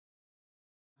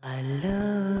I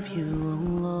love you,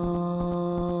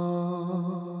 Allah.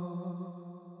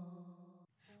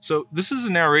 So this is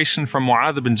a narration from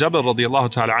Mu'adh bin Jabal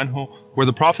radiallahu ta'ala anhu, where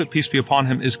the Prophet, peace be upon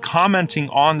him, is commenting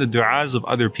on the du'as of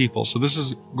other people. So this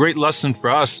is a great lesson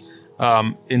for us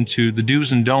into the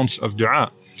do's and don'ts of du'a.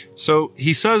 So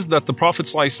he says that the Prophet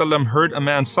ﷺ heard a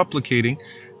man supplicating,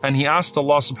 and he asked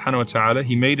Allah subhanahu wa ta'ala,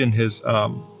 he made in his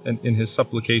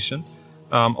supplication,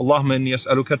 Allahumma inni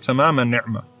as'aluka tamama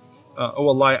ni'ma. Oh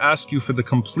Allah, I ask you for the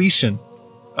completion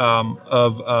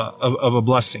of a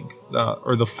blessing,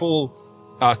 or the full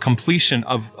completion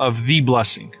of the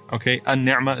blessing. Okay,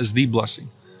 an-ni'ma is the blessing.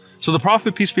 So the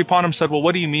Prophet, peace be upon him, said, well,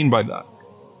 what do you mean by that?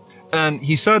 And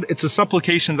he said, it's a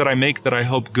supplication that I make that I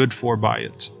hope good for by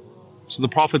it. So the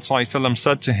Prophet ﷺ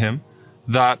said to him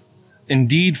that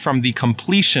indeed from the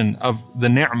completion of the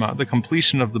ni'ma, the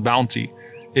completion of the bounty,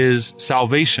 is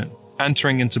salvation,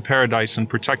 entering into paradise and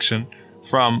protection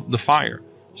from the fire.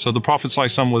 So the Prophet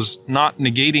ﷺ was not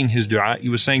negating his dua. He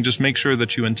was saying, just make sure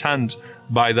that you intend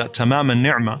by that tamam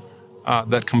al-ni'ma,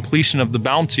 that completion of the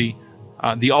bounty,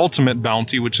 the ultimate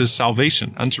bounty, which is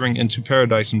salvation, entering into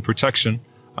paradise and protection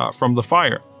from the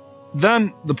fire.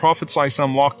 Then the Prophet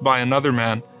ﷺ walked by another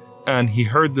man, and he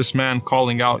heard this man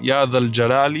calling out, Ya dhal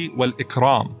jalali wal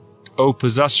ikram, O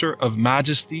possessor of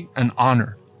majesty and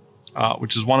honor,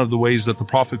 which is one of the ways that the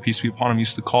Prophet, peace be upon him,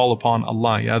 used to call upon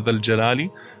Allah, Ya dhal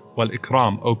jalali wal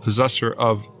ikram, O possessor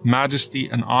of majesty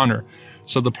and honor.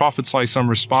 So the Prophet ﷺ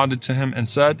responded to him and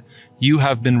said, you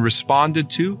have been responded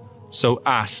to, so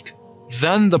ask.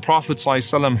 Then the Prophet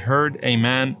ﷺ heard a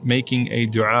man making a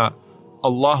dua,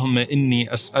 Allahumma inni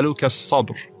as'aluka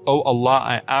as-sabr. O Allah,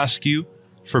 I ask you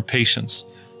for patience.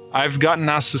 I've gotten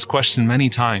asked this question many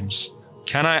times.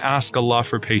 Can I ask Allah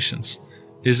for patience?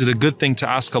 Is it a good thing to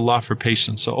ask Allah for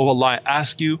patience? So, oh Allah, I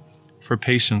ask you for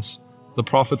patience. The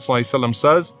Prophet ﷺ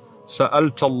says,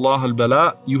 Sa'alta Allah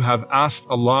al-bala, you have asked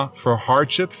Allah for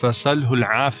hardship, fasalhu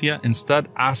al-afiyah, instead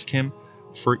ask Him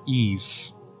for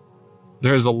ease.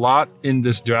 There's a lot in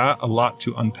this dua, a lot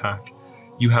to unpack.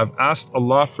 You have asked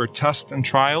Allah for test and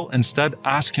trial, instead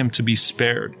ask Him to be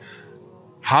spared.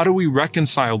 How do we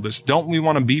reconcile this? Don't we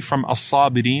want to be from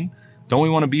as-sabirin? Don't we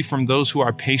want to be from those who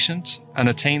are patient and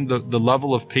attain the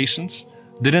level of patience?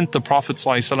 Didn't the Prophet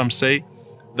ﷺ say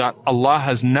that Allah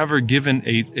has never given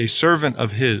a servant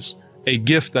of His a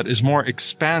gift that is more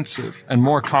expansive and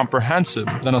more comprehensive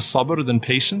than a sabr, than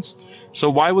patience? So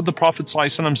why would the Prophet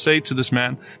ﷺ say to this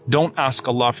man, don't ask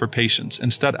Allah for patience,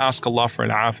 instead ask Allah for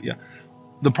al-afiyah?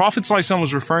 The Prophet ﷺ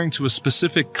was referring to a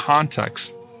specific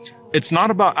context. It's not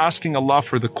about asking Allah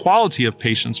for the quality of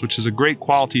patience, which is a great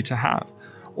quality to have,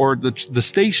 or the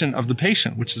station of the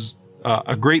patient, which is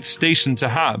a great station to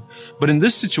have. But in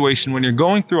this situation, when you're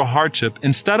going through a hardship,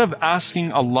 instead of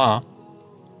asking Allah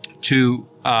to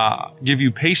give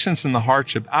you patience in the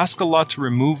hardship, ask Allah to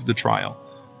remove the trial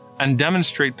and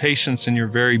demonstrate patience in your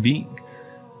very being.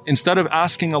 Instead of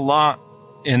asking Allah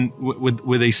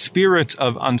with a spirit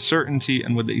of uncertainty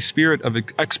and with a spirit of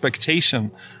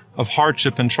expectation of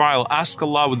hardship and trial, ask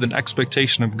Allah with an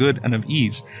expectation of good and of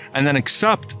ease, and then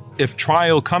accept, if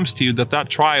trial comes to you, that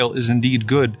trial is indeed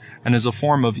good and is a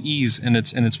form of ease in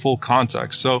its full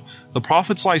context. So the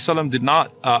Prophet ﷺ did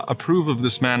not approve of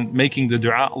this man making the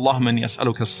dua, Allahumma inni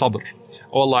as'aluka as-sabr.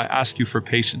 Oh Allah, I ask you for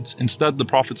patience. Instead, the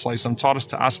Prophet ﷺ taught us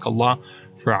to ask Allah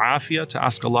for afiyah, to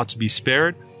ask Allah to be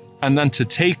spared, and then to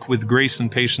take with grace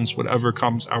and patience whatever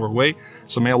comes our way.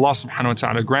 So may Allah subhanahu wa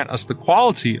ta'ala grant us the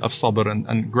quality of sabr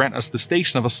and grant us the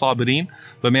station of as-sabirin,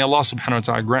 but may Allah subhanahu wa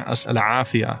ta'ala grant us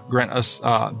al-afiyah, grant us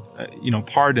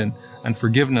pardon and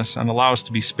forgiveness, and allow us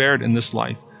to be spared in this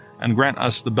life, and grant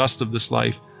us the best of this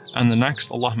life and the next.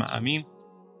 Allahumma ameen.